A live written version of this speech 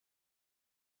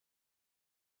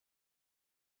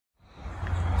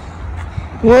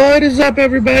What is up,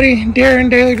 everybody? Darren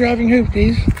Daily Driving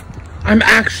Hoopties. I'm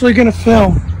actually gonna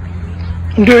film.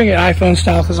 I'm doing it iPhone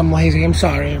style because I'm lazy. I'm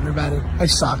sorry, everybody. I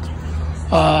suck.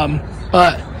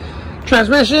 But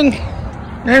transmission,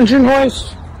 engine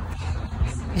hoist,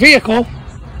 vehicle.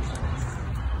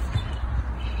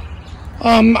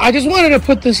 I just wanted to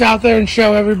put this out there and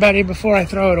show everybody before I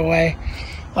throw it away.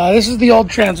 This is the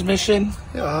old transmission.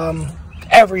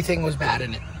 Everything was bad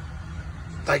in it.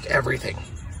 Like everything.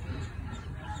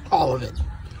 All of it.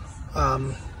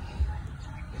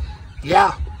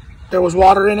 Yeah, there was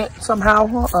water in it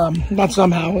somehow. Not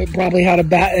somehow. It probably had a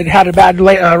bad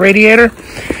radiator,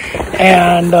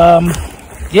 and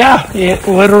yeah, it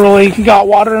literally got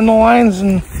water in the lines,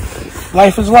 and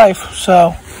life is life.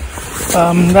 So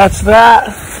that's that.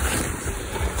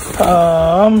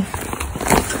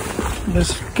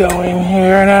 Just going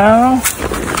here now.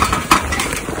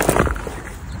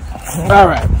 All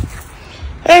right,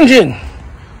 engine.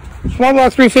 Small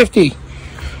block 350.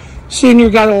 Senior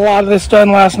got a lot of this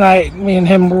done last night. Me and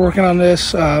him were working on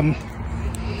this.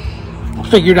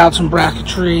 Figured out some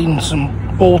bracketry and some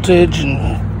voltage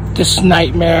and this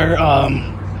nightmare.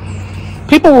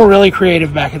 People were really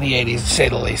creative back in the 80s, to say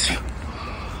the least.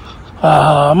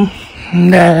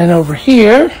 And then over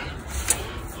here,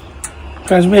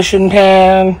 transmission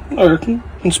pan or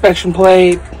inspection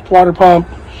plate, water pump,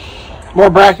 more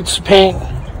brackets to paint.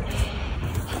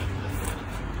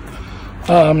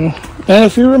 And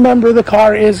if you remember, the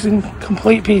car is in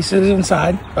complete pieces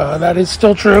inside. That is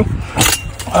still true.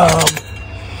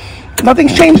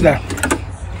 Nothing's changed there.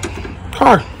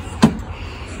 Car.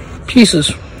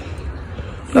 Pieces.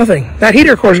 Nothing. That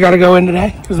heater core's got to go in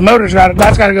today because the motor's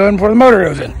that's got to go in before the motor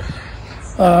goes in.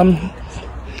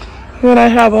 Then I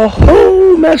have a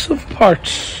whole mess of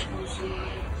parts.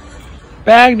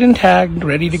 Bagged and tagged,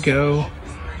 ready to go.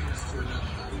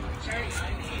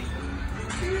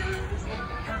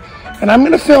 And I'm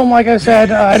going to film, like I said,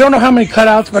 I don't know how many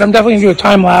cutouts, but I'm definitely going to do a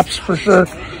time lapse for sure.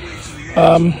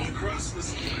 And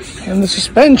the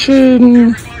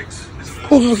suspension,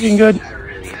 pool's looking good.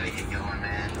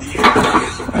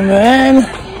 And then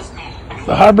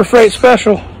the Harbor Freight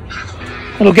Special,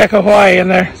 little Gecko Hawaii in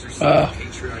there.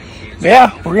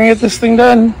 Yeah, we're going to get this thing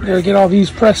done. We're going to get all these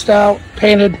pressed out,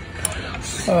 painted.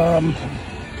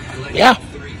 Yeah,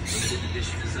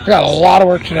 we got a lot of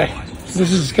work today.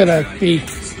 This is going to be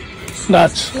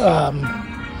nuts.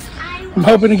 I'm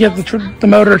hoping to get the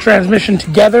motor transmission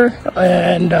together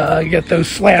and get those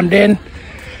slammed in,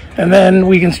 and then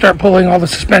we can start pulling all the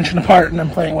suspension apart and then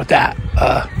playing with that.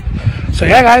 So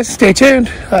yeah, guys, stay tuned.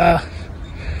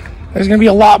 There's gonna be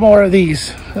a lot more of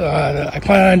these. I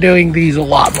plan on doing these a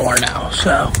lot more now,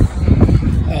 so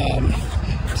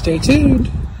stay tuned.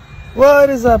 What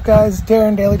is up, guys?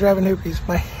 Darren Daily Driving Hoopies.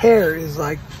 My hair is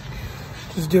like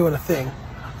just doing a thing.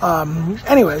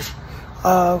 Anyways,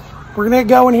 we're gonna get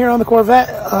going here on the Corvette.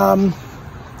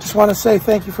 Just want to say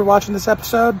thank you for watching this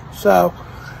episode. So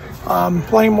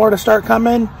plenty more to start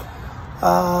coming.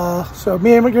 So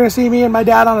you're gonna see me and my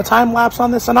dad on a time lapse on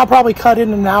this, and I'll probably cut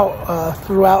in and out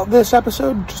throughout this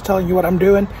episode, just telling you what I'm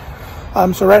doing.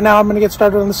 So right now I'm gonna get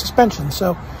started on the suspension.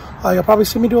 So you'll probably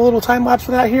see me do a little time lapse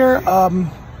for that here.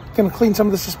 Gonna clean some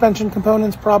of the suspension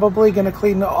components, probably gonna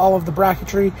clean all of the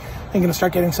bracketry, and gonna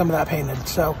start getting some of that painted.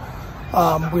 So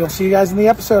we'll see you guys in the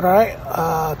episode. All right,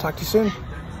 talk to you soon.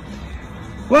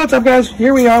 What's up, guys?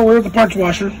 Here we are. We're at the parts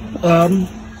washer. I'm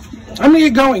gonna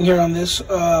get going here on this.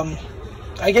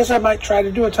 I guess I might try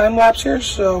to do a time lapse here,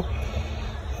 so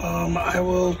I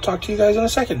will talk to you guys in a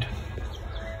second.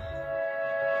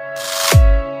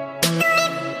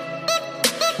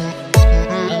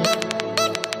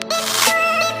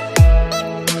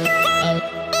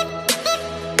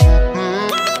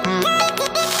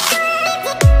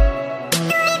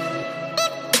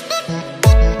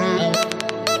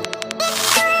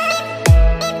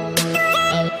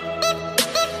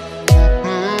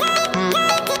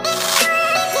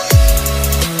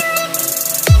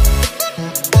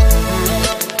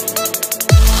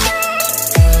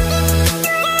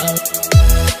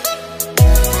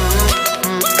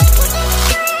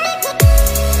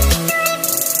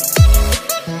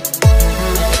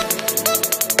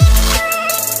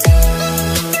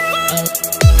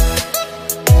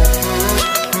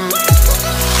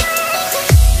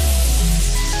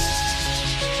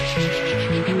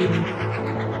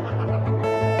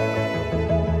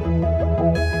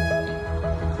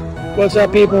 What's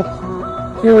up, people?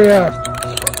 Here we are.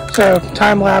 So,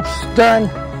 time lapse done.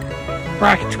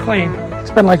 Brackets clean.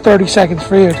 It's been like 30 seconds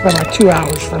for you. It's been like 2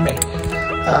 hours for me.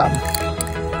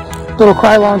 Little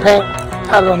Krylon paint.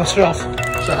 Had it on the shelf.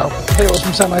 So, hit it with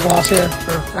some semi-gloss here.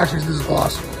 Or, actually, this is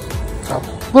gloss. So,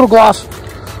 little gloss.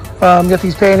 Get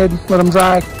these painted, let them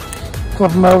dry,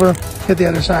 flip them over, hit the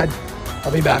other side.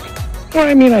 I'll be back. Well,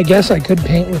 I mean, I guess I could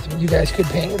paint with you guys. Could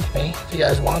paint with me if you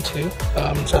guys want to.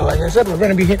 So, like I said, we're going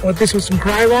to be hitting with this with some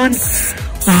Krylon.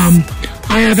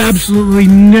 I have absolutely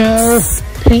no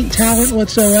paint talent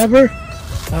whatsoever.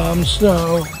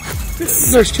 So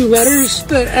there's 2 letters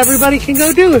that everybody can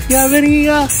go do if you have any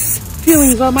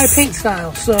feelings on my paint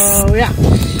style. So yeah.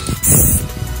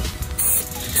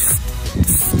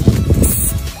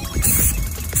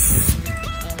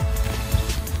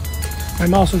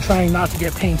 I'm also trying not to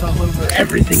get paint all over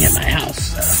everything in my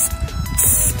house. So.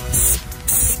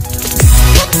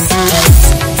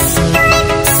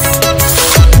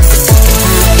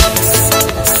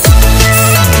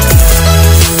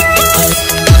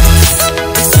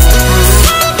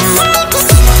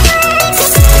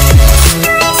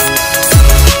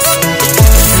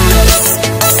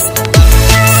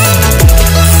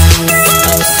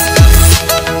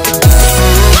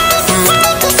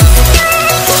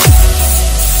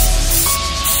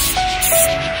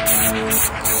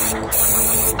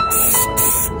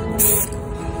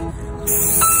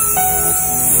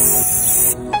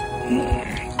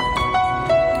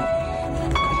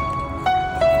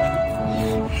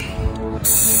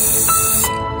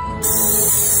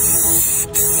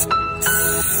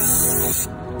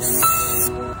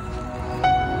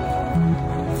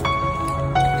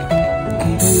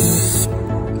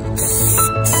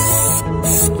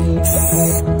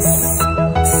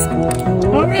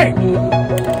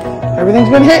 Everything's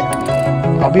been hit.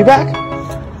 I'll be back.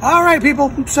 All right,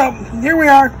 people. So here we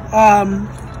are.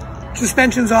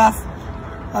 Suspension's off.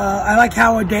 I like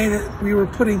how a day that we were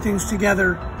putting things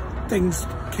together, things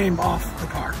came off the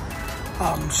car.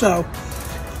 So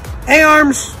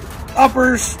A-arms,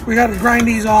 uppers, we got to grind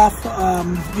these off.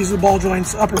 These are the ball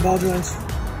joints, upper ball joints.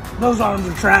 Those arms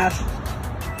are trash.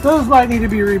 Those might need to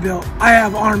be rebuilt. I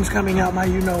have arms coming out my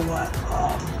you-know-what.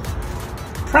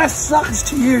 Press sucks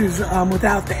to use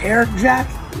without the air jack,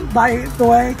 by the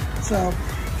way. So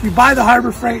if you buy the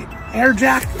Harbor Freight air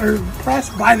jack or press,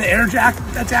 buy the air jack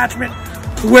attachment.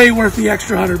 It's way worth the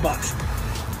extra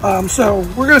 $100. So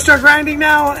we're gonna start grinding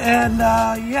now, and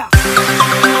yeah.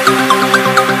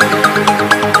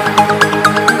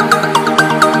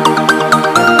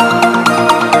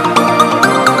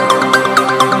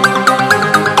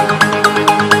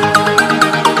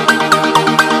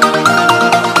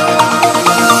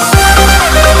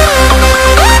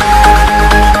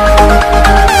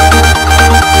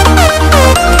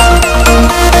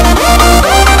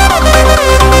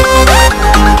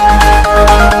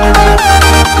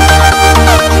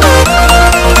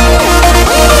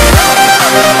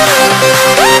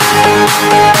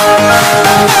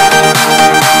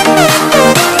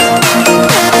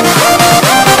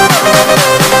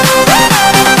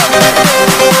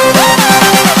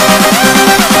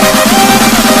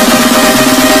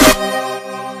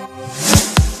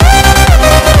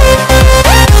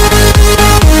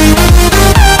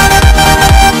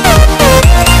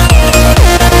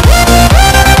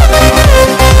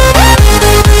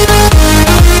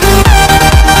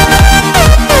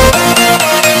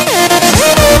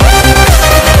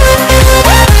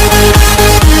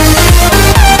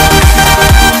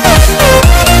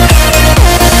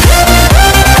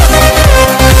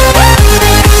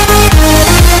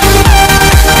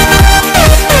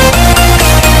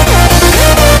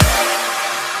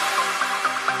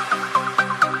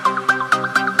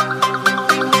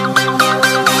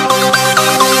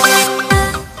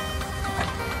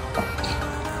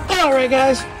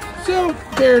 Guys, so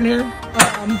Darren here.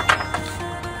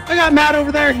 I got Matt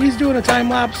over there. He's doing a time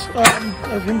lapse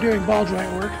of him doing ball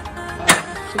joint work,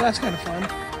 so that's kind of fun.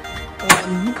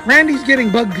 Randy's getting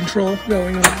bug control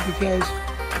going on because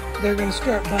they're going to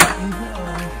start biting.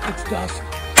 It's dusk,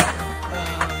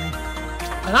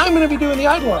 and I'm going to be doing the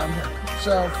idler on here.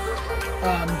 So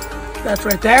that's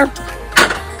right there,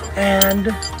 and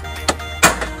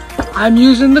I'm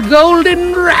using the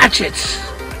golden ratchets.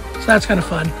 So that's kind of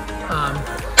fun.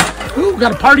 Ooh,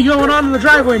 got a party going on in the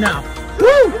driveway now.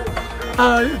 Woo!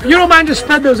 If you don't mind, just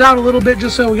spread those out a little bit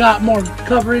just so we got more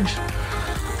coverage.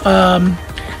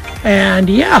 And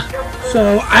yeah,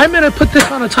 so I'm going to put this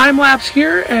on a time lapse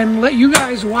here and let you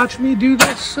guys watch me do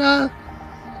this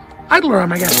idler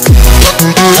arm, I guess.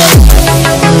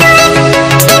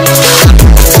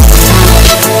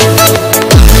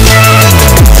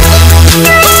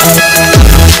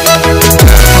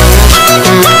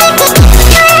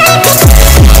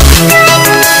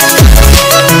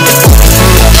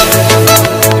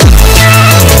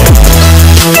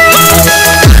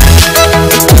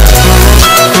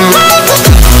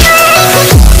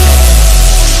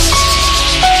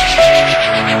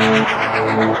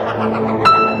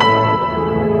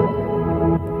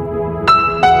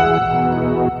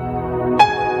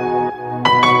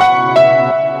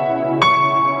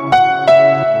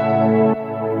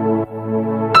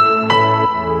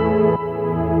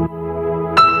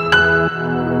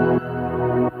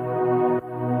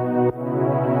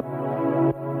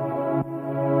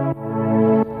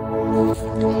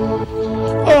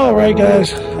 Alright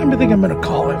guys, I think I'm going to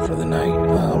call it for the night.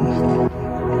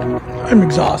 I'm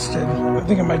exhausted. I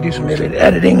think I might do some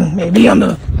editing, maybe on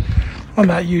that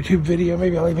YouTube video.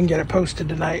 Maybe I'll even get it posted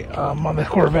tonight on the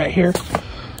Corvette here. So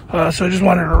I just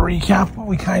wanted to recap what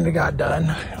we kind of got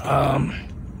done. Our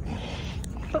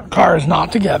car is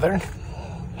not together.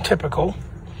 Typical.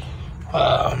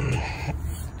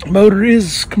 Motor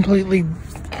is completely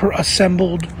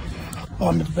assembled.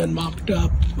 It's been mocked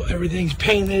up. Everything's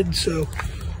painted, so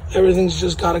everything's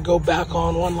just got to go back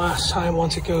on one last time.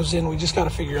 Once it goes in, we just got to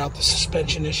figure out the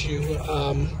suspension issue.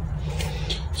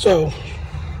 So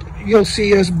you'll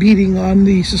see us beating on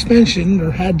the suspension, or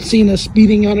had seen us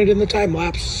beating on it in the time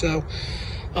lapse. So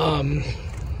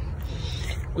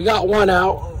we got one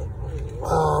out.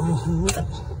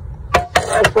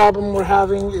 The problem we're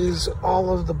having is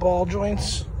all of the ball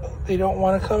joints. They don't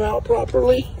want to come out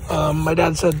properly. My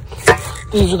dad said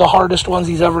these are the hardest ones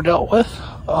he's ever dealt with.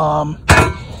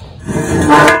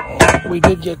 We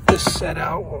did get this set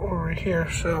out over here,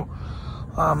 so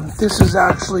this is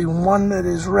actually one that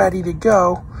is ready to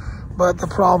go, but the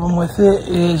problem with it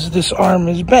is this arm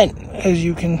is bent, as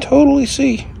you can totally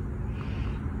see.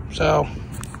 So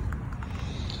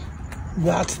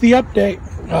that's the update.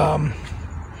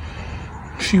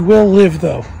 She will live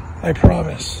though, I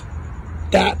promise.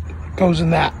 That goes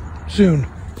in that soon.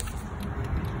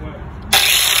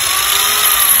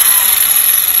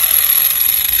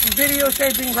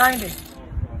 Videotaping grinding.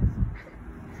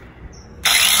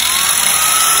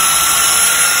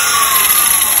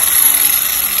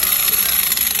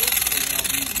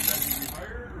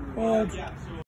 Well,